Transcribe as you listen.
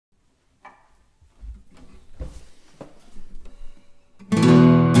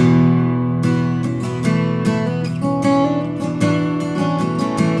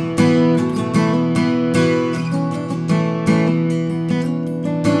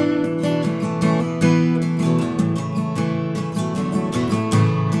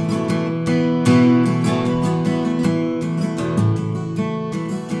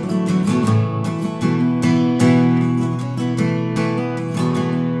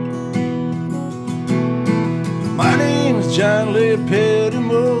giant lead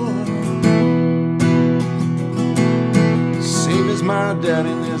Pettimore, same as my daddy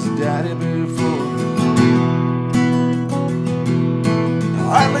and his daddy before.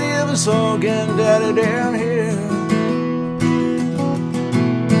 Hardly ever saw granddaddy down here.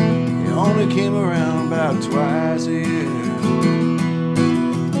 He only came around about twice a year.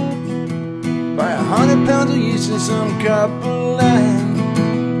 Buy 100 pounds of yeast and some copper line.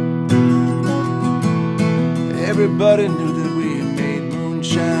 Everybody knew that we made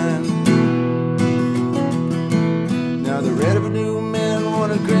moonshine. Now the revenue man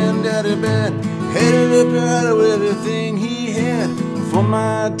wanted granddaddy bad, headed up to out of everything he had for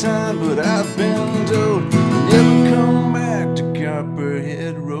my time, but I've been told never come back to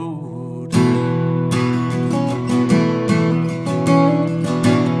Copperhead Road.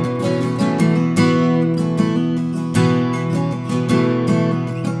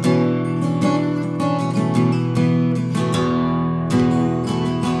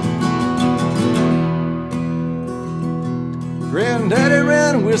 Granddaddy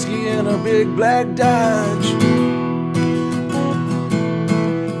ran whiskey in a big black Dodge,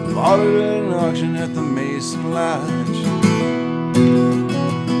 bought it at an auction at the Mason Lodge.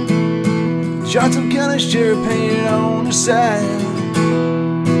 Johnson County Sheriff painted on the side,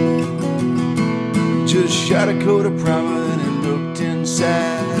 just shot a coat of primer and it looked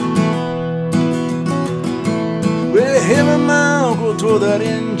inside. Well, him and my uncle tore that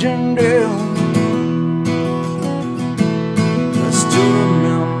engine down. Still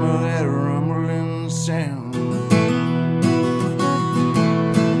remember that rumbling sound.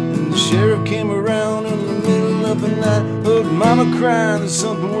 And the sheriff came around in the middle of the night, heard mama crying that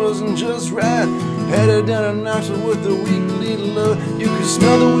something wasn't just right. Had her down a Knoxville with a weak little love. You could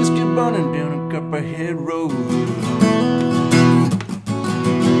smell the whiskey burning down a Copperhead Road.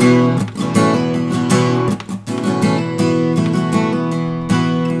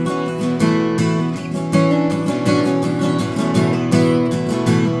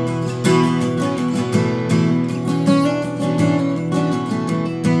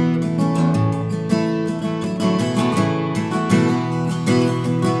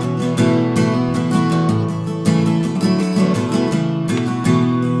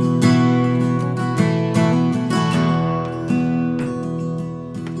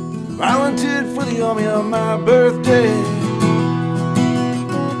 Volunteered for the army on my birthday.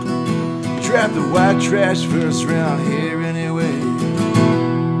 Trapped the white trash first round here anyway.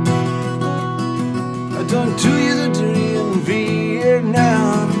 I done 2 years of duty in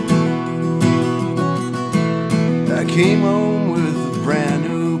Vietnam. I came home with a brand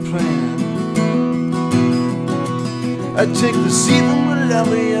new plan. I'd take the sea from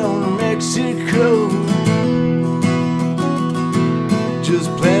Colombia on Mexico, just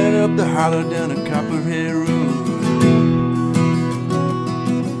planted up the hollow down a Copperhead Road.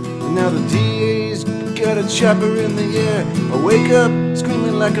 And now the DA's got a chopper in the air. I wake up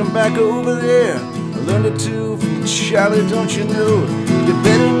screaming like I'm back over there. I learned it too from Charlie, don't you know? You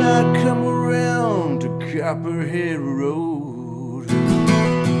better not come around to Copperhead Road.